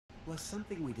Was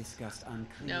something we discussed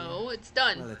unclear? No, it's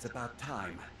done. Well, it's about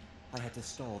time. I had to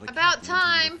stall the About captain until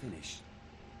you time. were finished.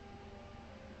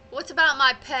 What's about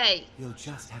my pay? You'll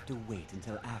just have to wait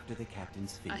until after the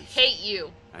captain's I finished. hate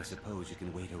you. I suppose you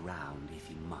can wait around if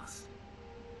you must.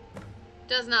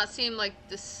 Does not seem like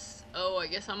this. Oh, I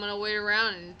guess I'm gonna wait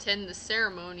around and attend the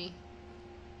ceremony.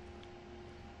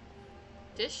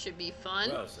 This should be fun.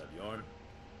 Well, Sebjorn,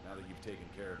 now that you've taken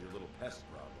care of your little pest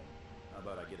problem, how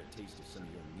about I get a taste of some of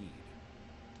your mead?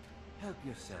 Help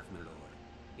yourself, my lord.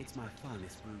 It's my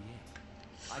finest brew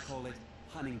yet. I call it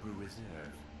Honey Brew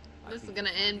Reserve. This is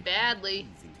gonna end badly.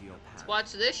 Let's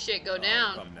watch this shit go Oh,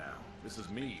 down. come now. This is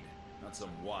mead, not some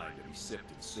wine to be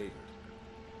sipped and savored.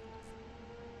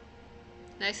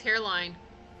 Nice hairline.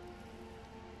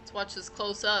 Let's watch this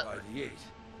close up. By the 8.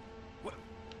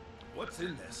 What's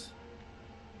in this?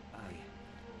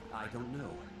 I don't know.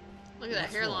 Look at that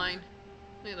What's hairline. wrong?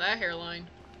 Look at that hairline.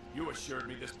 You assured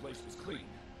me this place was clean.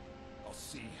 I'll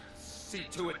see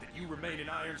to it that you remain in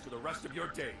irons for the rest of your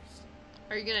days.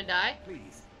 Are you gonna die?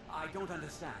 Please, I don't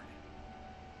understand.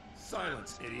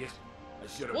 Silence, idiot. I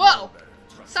should have Whoa! known better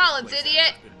than trust Silence, this place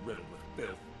idiot! that's been riddled with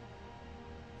filth.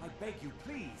 I beg you,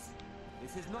 please.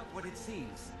 This is not what it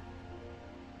seems.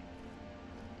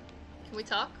 Can we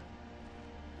talk?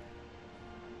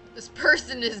 This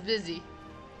person is busy.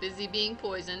 Busy being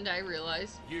poisoned, I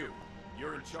realize. You're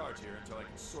in charge here until I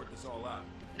can sort this all out.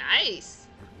 Nice.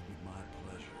 It will be my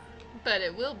pleasure. But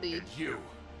it will be. And you're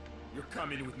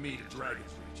coming with me to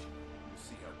Dragon's Reach. You'll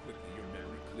see how quickly your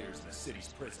memory clears in the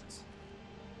city's prisons.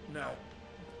 Now,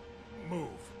 move.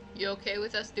 You okay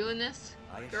with us doing this,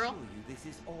 I girl? assure you, this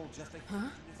is all just a Huh?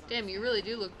 Damn, you really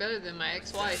do look better than my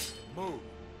ex-wife. Move.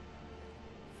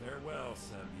 Farewell,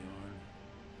 Sebjorn.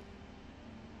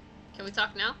 Can we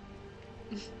talk now?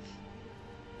 You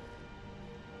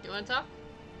wanna talk?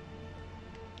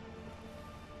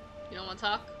 You don't wanna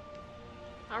talk?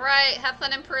 Alright, have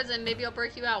fun in prison. Maybe I'll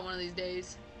break you out one of these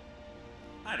days.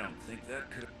 I don't think that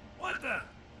could. What the?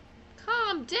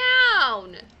 Calm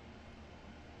down!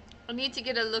 I need to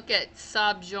get a look at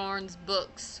Sabjorn's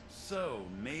books. So,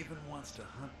 Maven wants to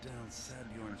hunt down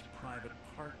Sabjorn's private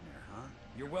partner, huh?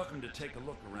 You're welcome to take a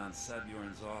look around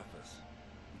Sabjorn's office.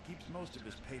 He keeps most of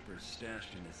his papers stashed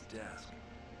in his desk.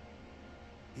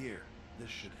 Here, this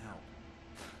should help.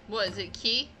 What, is it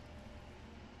key?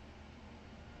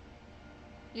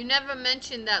 You never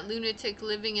mentioned that lunatic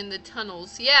living in the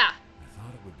tunnels. Yeah! I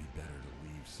thought it would be better to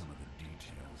leave some of the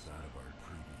details out of our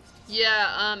previous discussion.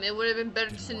 Yeah, it would have been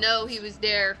better to know he was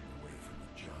there. Away from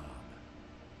the job.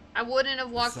 I wouldn't have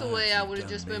walked Besides, away, I you've would have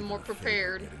done just been Maven more a favor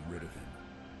prepared. Getting rid of him.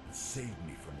 It saved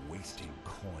me from wasting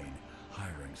coin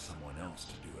hiring someone else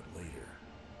to do it later.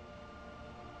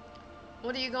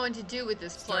 What are you going to do with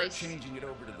this Start place? changing it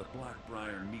over to the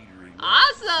Blackbriar meadery.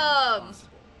 Awesome!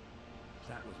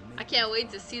 That was I can't wait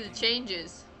to see the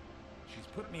changes. She's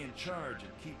put me in charge of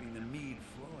keeping the mead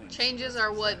flowing. Changes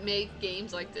are what make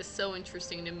games like this so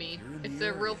interesting to me. If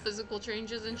they're real physical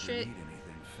changes and shit, Need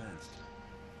anything fenced,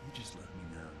 you just let me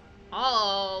know.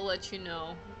 I'll let you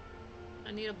know.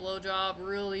 I need a blowjob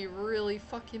really, really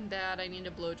fucking bad. I need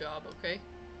a blowjob, okay?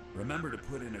 Remember to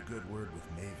put in a good word with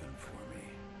Maven for me.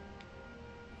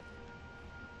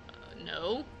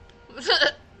 No.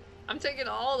 I'm taking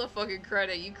all the fucking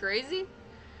credit. You crazy?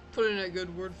 Put in a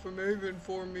good word for Maven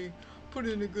for me. Put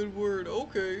in a good word.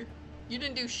 Okay. You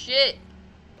didn't do shit.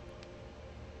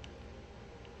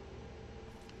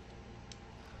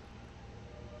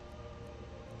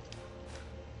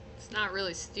 It's not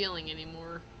really stealing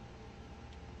anymore.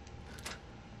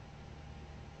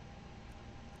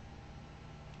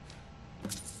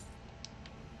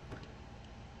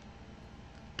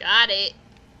 Got it.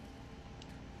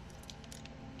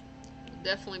 We'll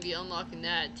definitely be unlocking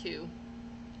that too.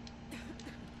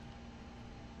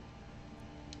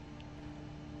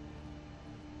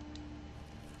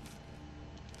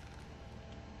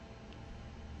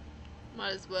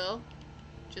 Might as well,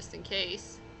 just in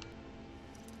case.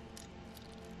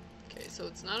 Okay, so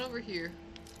it's not over here.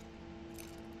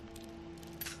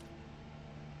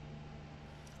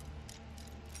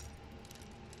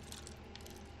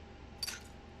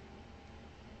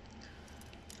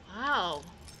 Wow.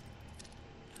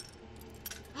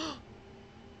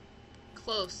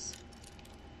 Close.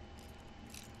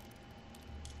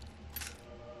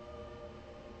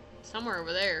 Somewhere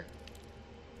over there.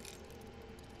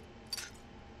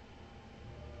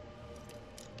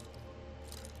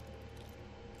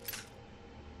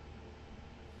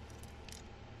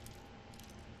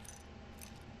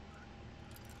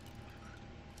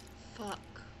 Fuck.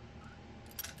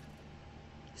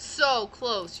 So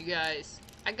close, you guys.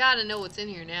 I gotta know what's in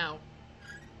here now.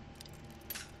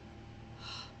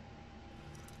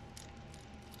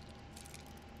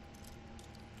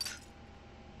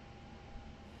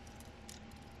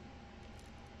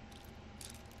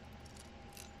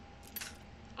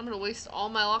 gonna waste all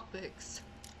my lockpicks.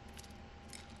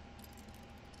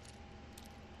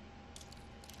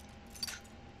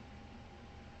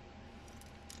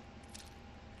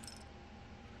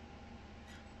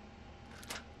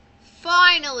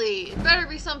 Finally! It better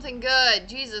be something good.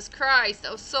 Jesus Christ,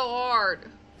 that was so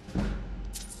hard.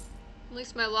 At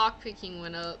least my lockpicking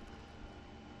went up.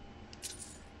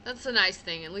 That's a nice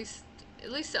thing. At least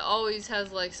it always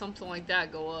has like something like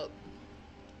that go up.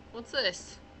 What's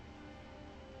this?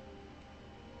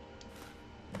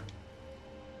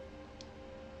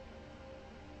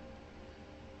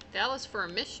 That was for a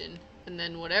mission, and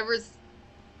then whatever's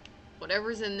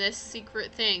in this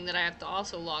secret thing that I have to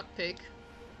also lockpick.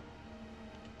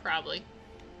 Probably.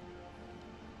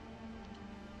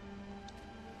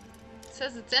 It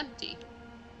says it's empty.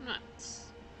 I'm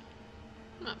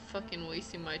not fucking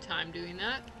wasting my time doing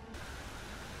that.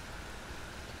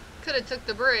 Could have took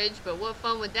the bridge, but what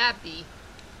fun would that be?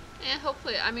 Eh,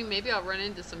 hopefully, I mean, maybe I'll run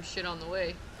into some shit on the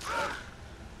way.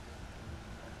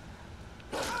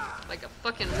 Like a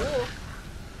fucking wolf.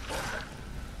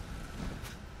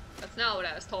 That's not what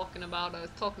I was talking about. I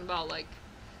was talking about, like,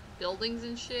 buildings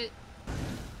and shit.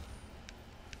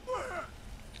 What's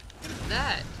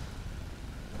that?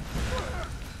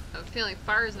 I have a feeling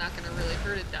fire's not gonna really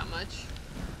hurt it that much.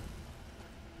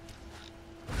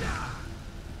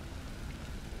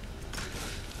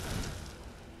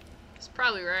 It's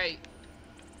probably right.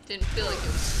 Didn't feel like it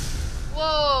was...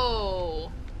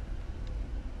 Whoa!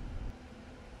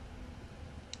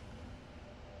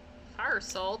 Fire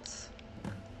salts.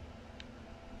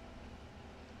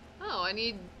 Oh, I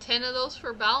need 10 of those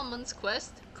for Balmon's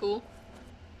quest. Cool.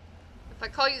 If I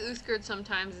call you Uthgerd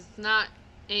sometimes, it's not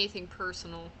anything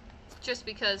personal. It's just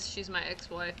because she's my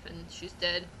ex-wife and she's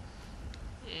dead.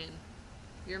 And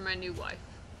you're my new wife.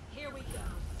 Here we go.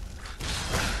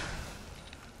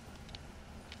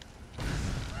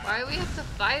 Why do we have to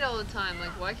fight all the time?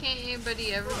 Like, why can't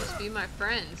anybody ever just be my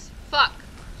friends? Fuck!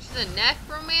 She's a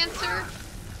necromancer?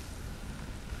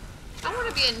 I want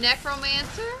to be a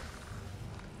necromancer.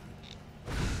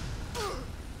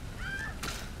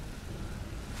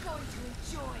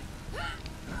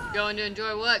 Going to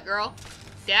enjoy what, girl?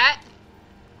 That?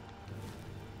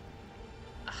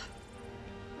 Ugh.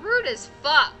 Rude as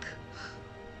fuck.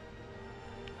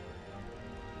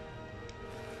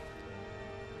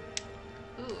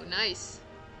 Ooh, nice.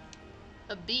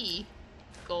 A bee.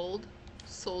 Gold.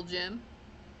 Soul gem.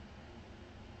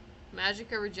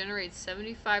 Magicka regenerates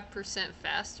 75%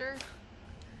 faster.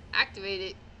 Activate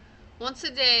it. Once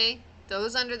a day,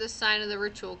 those under the sign of the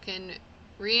ritual can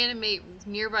reanimate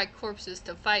nearby corpses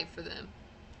to fight for them.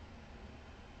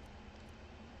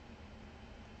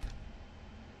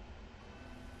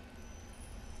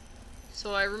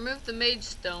 So I removed the mage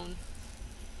stone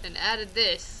and added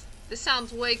this. This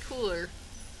sounds way cooler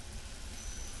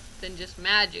than just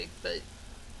magic, but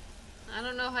I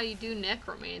don't know how you do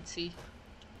necromancy.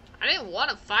 I didn't want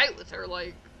to fight with her.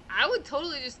 Like, I would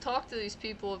totally just talk to these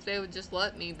people if they would just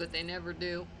let me, but they never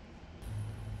do.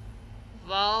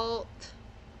 Vault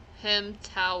Hem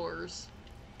Towers.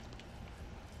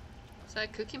 Is that a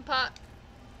cooking pot?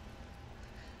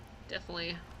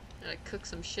 Definitely gotta cook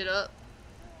some shit up.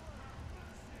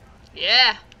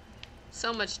 Yeah!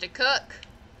 So much to cook.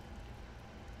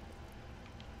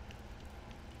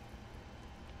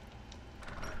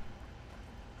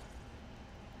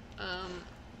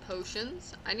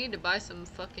 Potions. I need to buy some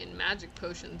fucking magic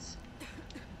potions.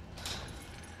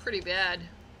 Pretty bad.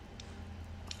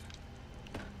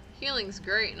 Healing's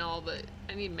great and all, but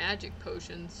I need magic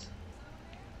potions.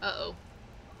 Uh-oh.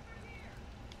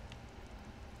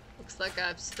 Looks like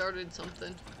I've started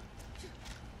something.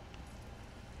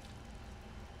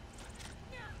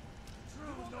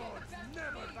 True lords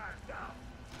never back down.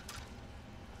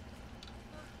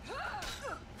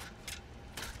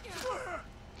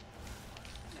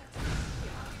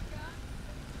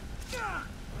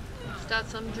 Start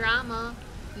some drama.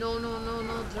 No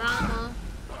drama.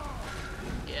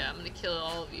 Yeah, I'm gonna kill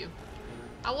all of you.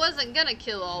 I wasn't gonna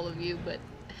kill all of you, but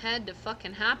it had to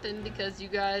fucking happen because you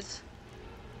guys,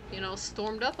 you know,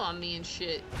 stormed up on me and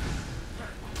shit.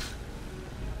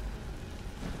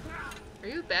 Are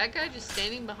you a bad guy just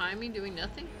standing behind me doing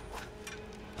nothing?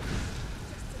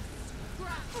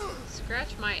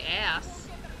 Scratch my ass.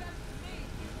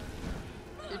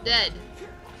 You're dead.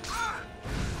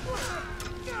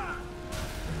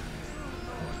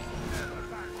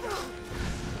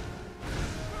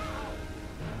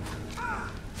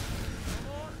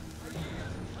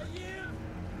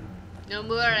 No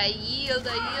more, I yield,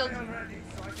 I yield.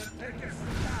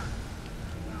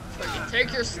 So you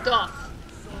take your stuff.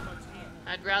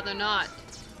 I'd rather not.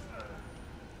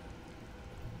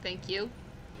 Thank you.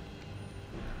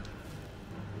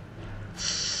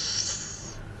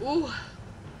 Ooh,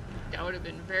 that would have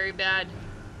been very bad.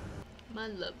 My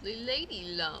lovely lady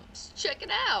lumps. Check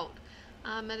it out.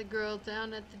 I met a girl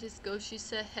down at the disco. She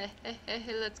said, hey, hey, hey,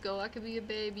 hey, let's go. I could be your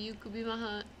baby. You could be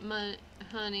my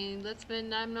honey. Let's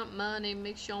spend I'm not money.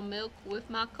 Mix your milk with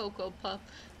my cocoa puff.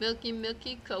 Milky,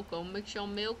 milky cocoa. Mix your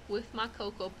milk with my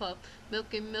cocoa puff.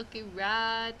 Milky, milky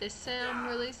ride. They sound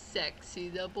really sexy.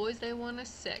 The boys, they want to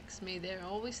sex me. They're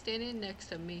always standing next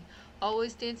to me.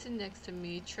 Always dancing next to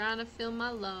me. Trying to feel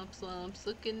my lumps.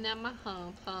 Looking at my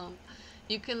hump.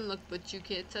 You can look, but you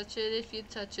can't touch it. If you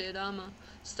touch it, I'ma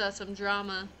start some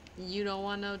drama. You don't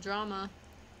want no drama.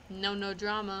 No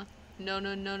drama.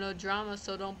 No drama.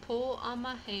 So don't pull on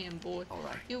my hand, boy. All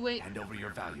right. You wait. Hand over your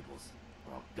valuables,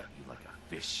 or I'll gut you like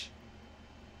a fish.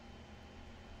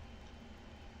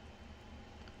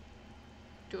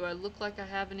 Do I look like I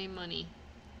have any money?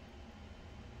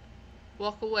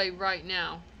 Walk away right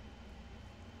now.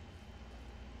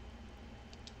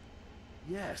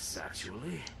 Yes,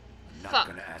 actually. I'm not Fuck.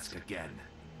 gonna ask again.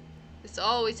 This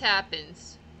always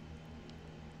happens.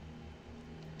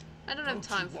 I don't have Don't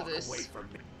time you for walk this. away from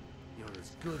me. You're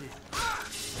as good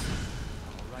as...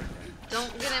 All right then.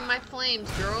 Don't get in my flames,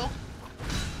 girl.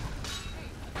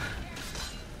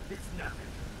 It's nothing.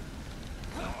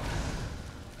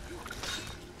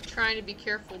 Trying to be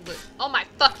careful, but oh my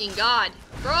fucking god,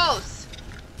 gross.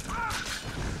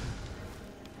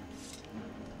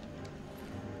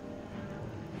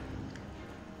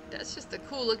 That's just a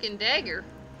cool looking dagger.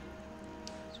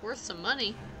 It's worth some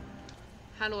money.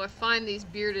 How do I find these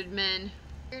bearded men?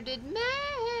 Bearded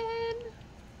men,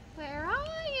 where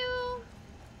are you?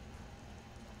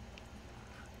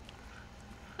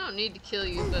 I don't need to kill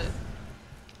you, but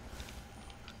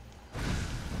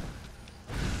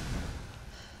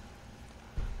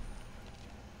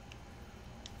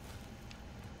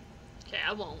okay,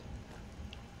 I won't.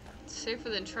 It's safer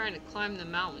than trying to climb the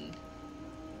mountain.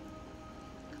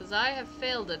 Because I have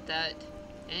failed at that.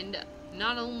 And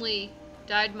not only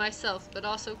died myself, but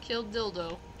also killed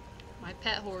Dildo, my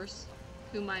pet horse,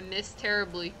 whom I miss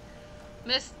terribly.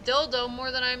 Miss Dildo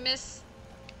more than I miss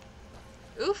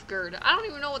Oofgird. I don't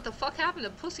even know what the fuck happened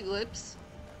to Pussy Lips.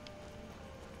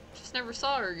 Just never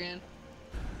saw her again.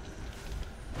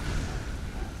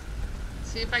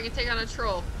 See if I can take on a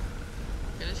troll.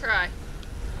 Gonna try.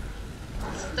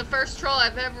 This is the first troll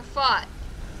I've ever fought.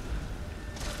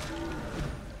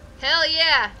 Hell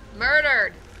yeah!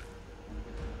 Murdered!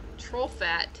 Troll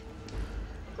fat.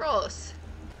 Gross.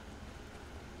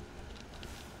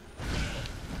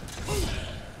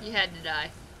 You had to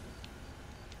die.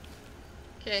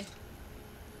 Okay.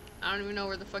 I don't even know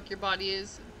where the fuck your body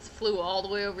is. It flew all the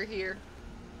way over here.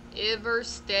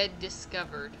 Everstead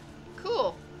discovered.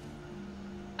 Cool.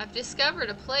 I've discovered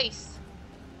a place.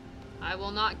 I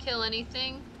will not kill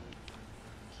anything.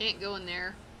 Can't go in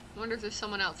there. Wonder if there's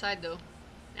someone outside though.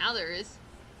 Now there is.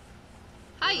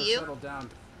 Hi you. Settle down.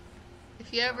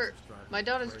 If you ever, my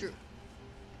daughter's Drew.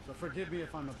 So forgive me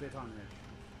if I'm a bit on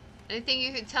edge. Anything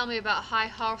you can tell me about High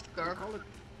We Hearthgar? call it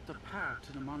the path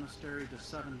to the monastery to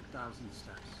 7,000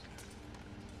 steps.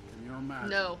 Can you imagine?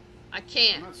 No, I I'm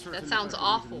can't. not certain That if sounds I can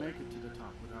awful. even make it to the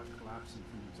top without collapsing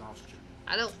from exhaustion.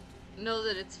 I don't know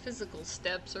that it's physical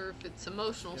steps or if it's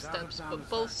emotional Get out of steps, town but as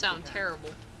both fast as sound you can. terrible.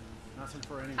 Nothing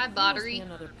for anyone. Hi, There must Bottery. be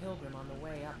another pilgrim on the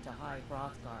way up to High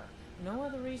Hrothgar. No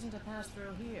other reason to pass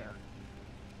through here.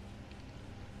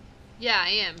 Yeah, I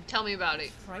am. Tell me about it.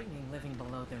 It's frightening living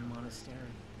below their monastery.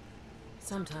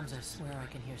 Sometimes I swear I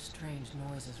can hear strange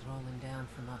noises rolling down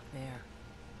from up there.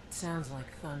 It sounds like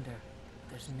thunder, but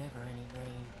there's never any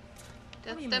rain. do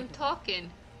That's you them make of it? talking.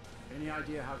 Any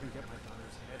idea how I can get my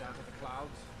daughter's head out of the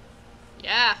clouds?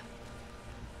 Yeah.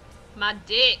 My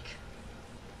dick.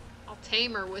 I'll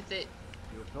tame her with it.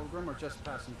 You a pilgrim or just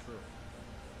passing through?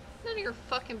 None of your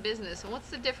fucking business. And what's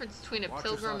the difference between a Watch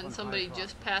pilgrim yourself and on somebody High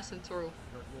just passing through?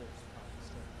 Red wolves across the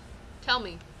steps. Tell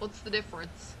me, what's the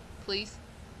difference, please?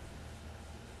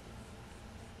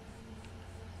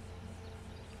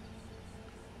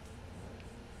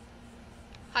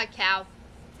 Hi, cow.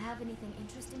 Have anything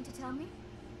interesting to tell me?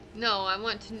 No, I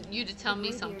want you to tell The me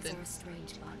Greybeards something. are a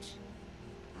strange bunch.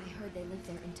 I heard they lived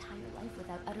their entire life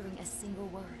without uttering a single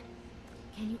word.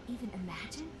 Can you even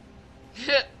imagine?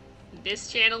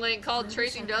 This channel ain't called I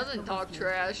Tracy wish I could Doesn't go Talk with you.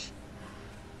 Trash.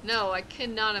 No, I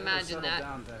cannot Better imagine settle that.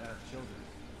 down to have children.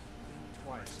 Think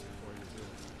twice before you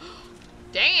do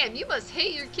it. Damn, you must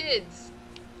hate your kids.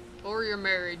 Or your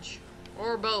marriage.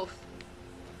 Or both.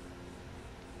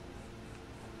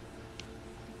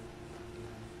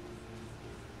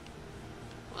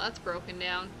 Well, that's broken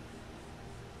down.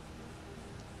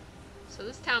 So So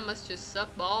this town must just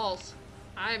suck balls.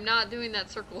 I am not doing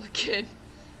that circle again.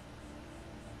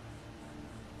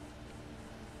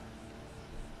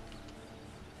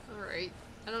 Alright.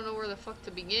 I don't know where the fuck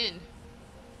to begin.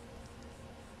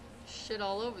 Shit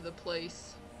all over the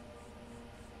place.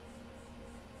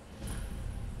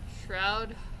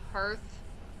 Shroud, hearth,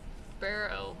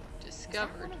 barrow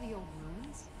discovered. Is that one of the old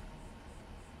ruins?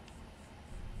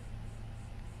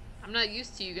 I'm not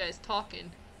used to you guys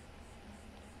talking.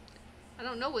 I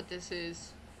don't know what this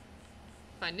is.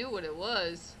 If I knew what it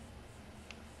was,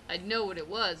 I'd know what it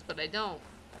was, but I don't.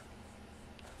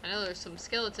 I know there's some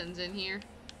skeletons in here.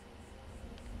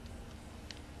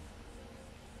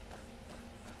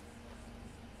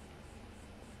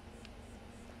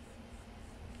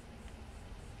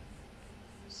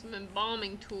 Some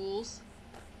embalming tools.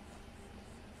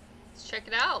 Let's check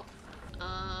it out.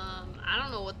 I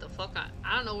don't know what the fuck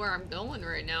I don't know where I'm going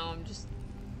right now. I'm just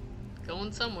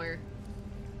going somewhere.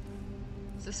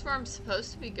 Is this where I'm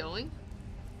supposed to be going?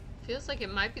 Feels like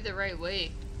it might be the right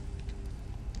way.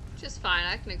 Which is fine.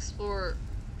 I can explore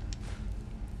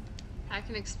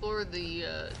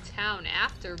the town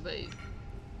after, but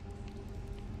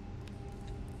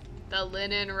the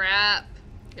linen wrap.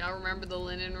 Y'all remember the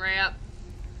linen wrap?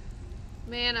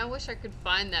 Man, I wish I could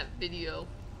find that video.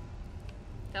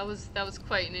 That was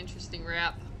quite an interesting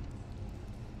rap.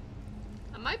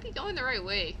 I might be going the right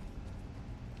way,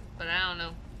 but I don't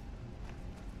know.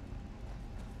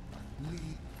 Leave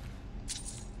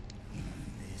this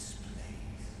place.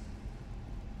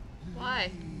 Why?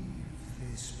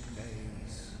 Leave this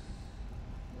place.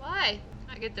 Why?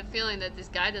 I get the feeling that this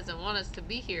guy doesn't want us to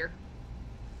be here.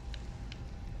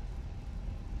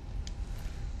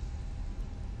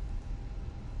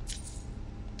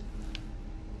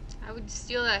 I would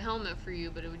steal that helmet for you,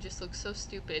 but it would just look so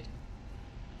stupid.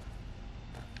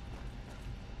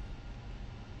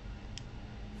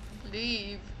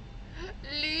 Leave.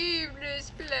 Leave this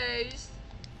place.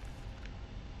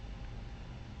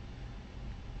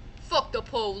 Fuck the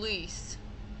police.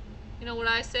 You know what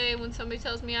I say when somebody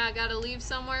tells me I gotta leave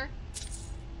somewhere?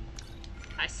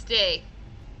 I stay.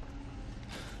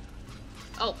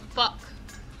 Oh, fuck.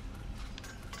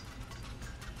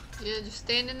 You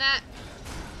understand in that?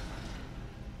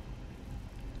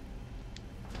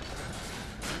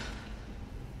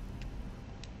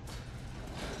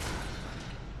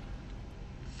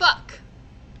 Fuck.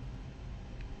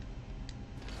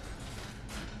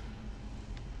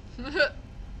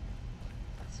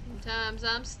 Sometimes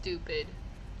I'm stupid.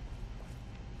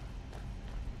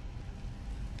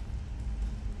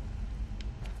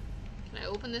 Can I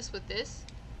open this with this?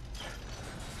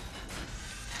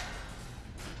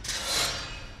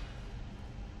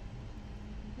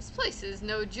 This place is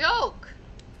no joke.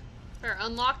 Better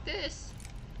unlock this.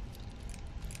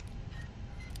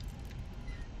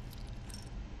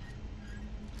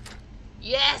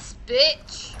 Yes,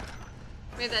 bitch!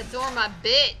 Made that door my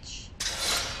bitch.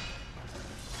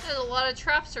 There's a lot of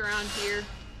traps around here.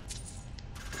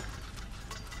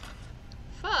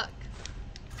 Fuck.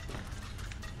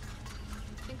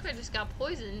 I think I just got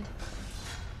poisoned.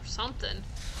 Or something.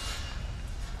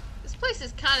 This place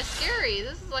is kind of scary.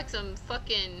 This is like some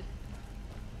fucking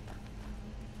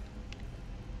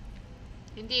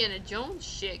Indiana Jones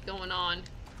shit going on.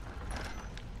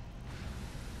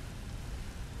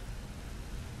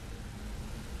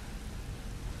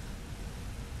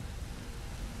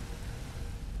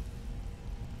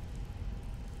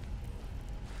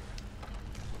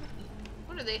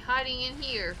 What are they hiding in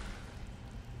here?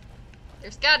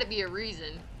 There's got to be a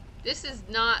reason. This is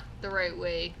not the right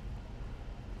way.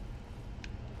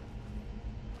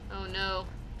 Oh no.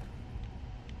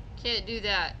 Can't do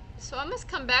that. So I must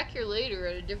come back here later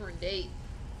at a different date.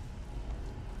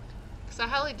 Because I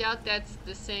highly doubt that's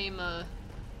the same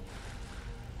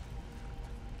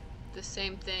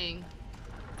thing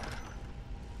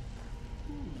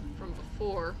from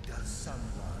before. Does someone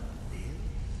live?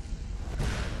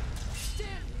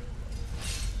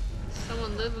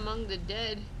 Someone live among the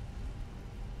dead.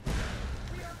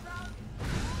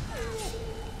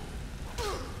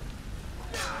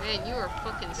 Man, you are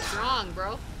fucking strong,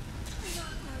 bro.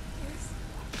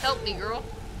 Help me, girl.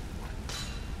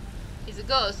 He's a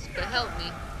ghost, but help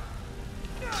me.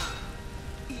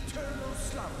 Eternal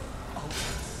slumber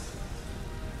awaits.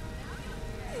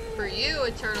 For you,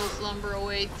 eternal slumber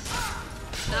awaits.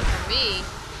 Not for me.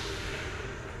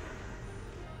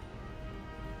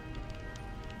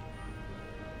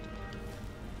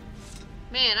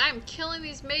 Man, I'm killing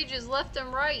these mages left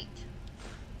and right.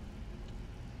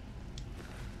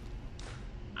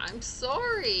 I'm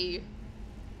sorry.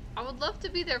 I would love to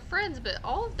be their friends, but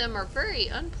all of them are very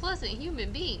unpleasant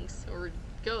human beings. Or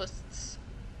Ghosts.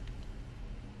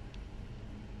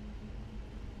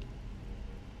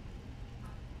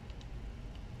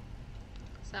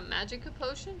 Is that magic a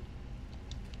potion?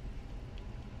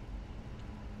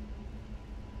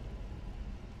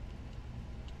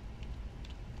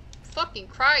 Fucking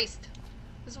Christ.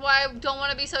 This is why I don't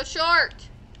want to be so short.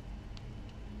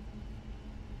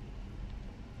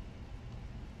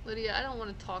 Lydia, I don't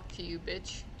want to talk to you,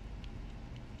 bitch.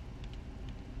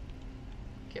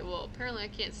 Okay, well, apparently I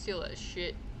can't steal that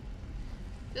shit.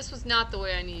 This was not the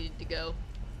way I needed to go.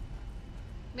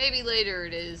 Maybe later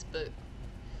it is, but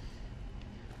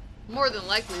more than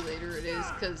likely later it is,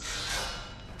 because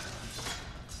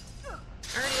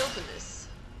I already opened this.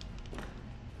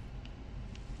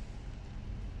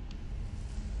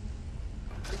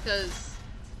 Because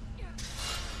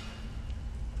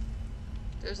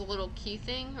there's a little key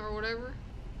thing or whatever.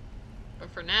 But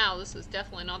for now, this is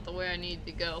definitely not the way I need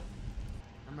to go.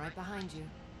 I'm right behind you.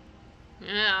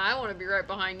 Yeah, I want to be right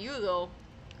behind you though,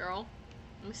 girl.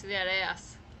 Let me see that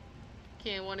ass.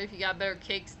 Can't wonder if you got better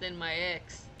cakes than my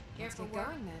ex. Let's get going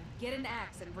then. Get an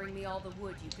axe and bring me all the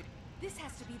wood you could. This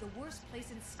has to be the worst place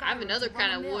in Skyrim. I have another to run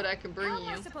kind a of mill. wood I can bring How you.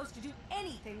 am I supposed to do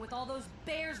anything with all those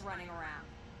bears running around?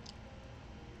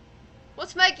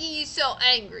 What's making you so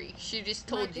angry? She just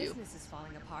told My you. business is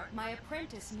falling apart. My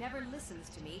apprentice never listens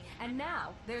to me, and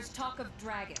now there's talk of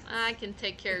dragons. I can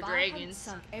take care If of I hadn't dragons.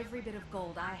 sunk every bit of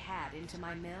gold I had into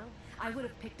my mill, I would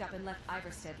have picked up and left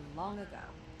Iverstead long ago.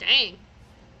 Dang.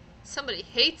 Somebody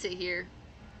hates it here.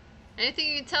 Anything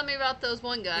you can tell me about those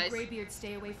one guys? The Greybeards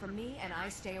stay away from me, and I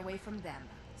stay away from them.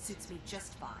 Suits me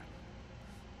just fine.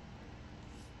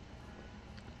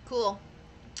 Cool.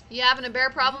 You having a bear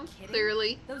problem? Are you kidding?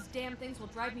 Clearly. Those damn things will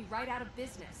drive me right out of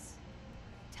business.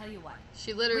 Tell you what.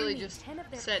 She literally bring me just 10 of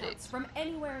their said pelts it. from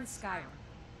anywhere in Skyrim.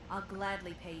 I'll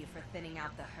gladly pay you for thinning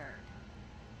out the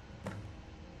herd.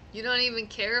 You don't even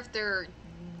care if there are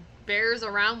bears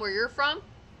around where you're from?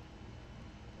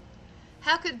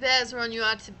 How could bears run you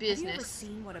out to Have you ever business?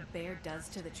 seen what a bear does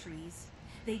to the trees?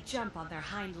 They jump on their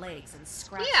hind legs and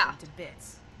scratch Yeah. them to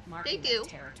bits, marking They their do.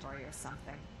 territory or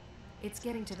something. It's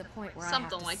getting to the point where Something I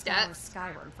have to like scour that.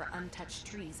 Skyrim for untouched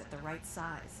trees at the right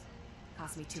size.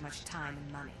 Costs me too much time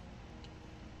and money.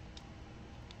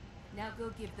 Now go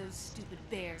give those stupid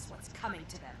bears what's coming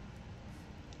to them.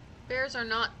 Bears are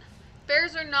not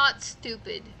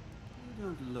stupid. You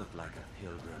don't look like a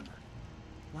pilgrim.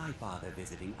 Why bother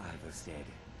visiting Iverstead?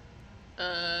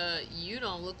 You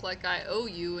don't look like I owe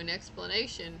you an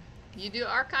explanation. You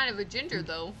are kind of a ginger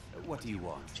though. What do you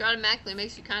want? Which automatically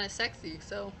makes you kind of sexy,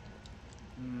 so.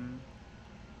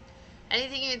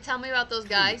 Anything you can tell me about those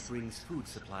guys? It brings food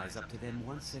supplies up to them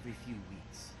once every few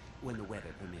weeks, when the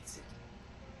weather permits it.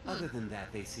 Other than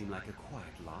that, they seem like a quiet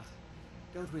lot.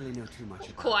 Don't really know too much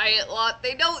about Quiet lot.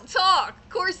 They don't talk. Of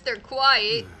course they're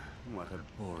quiet. them. What a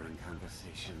boring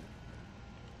conversation.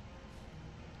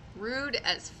 Rude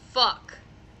as fuck.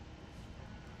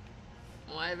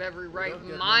 Well, I have every right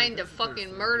in mind to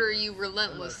fucking murder you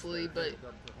relentlessly, but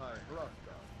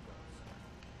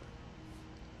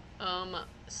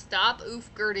stop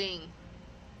oofgerding.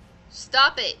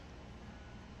 Stop it.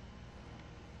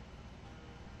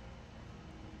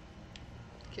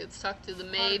 Kids, talk to the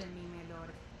maid. Pardon me, my lord.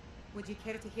 Would you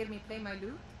care to hear me play my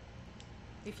lute?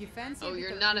 If you fancy Oh, bit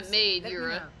you're of not a music, maid, let you're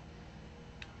me a- know.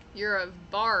 You're a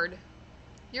bard.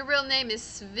 Your real name is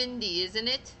Svindy, isn't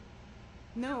it?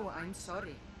 No, I'm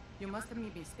sorry. You must have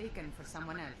me mistaken for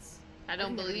someone else. I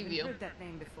don't I've never believe even you. heard that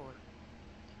name before.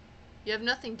 You have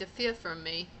nothing to fear from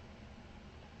me.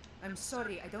 I'm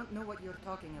sorry, I don't know what you're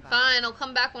talking about. Fine, I'll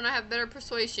come back when I have better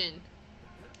persuasion.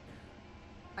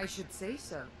 I should say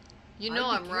so. You know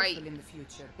I'll I'm be right. careful in the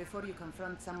future before you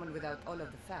confront someone without all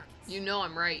of the facts. You know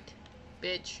I'm right,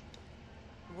 bitch.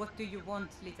 What do you want,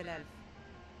 little elf?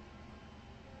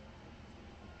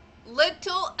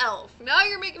 Little elf. Now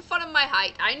you're making fun of my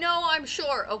height. I know I'm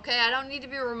short, okay? I don't need to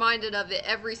be reminded of it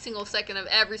every single second of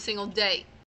every single day.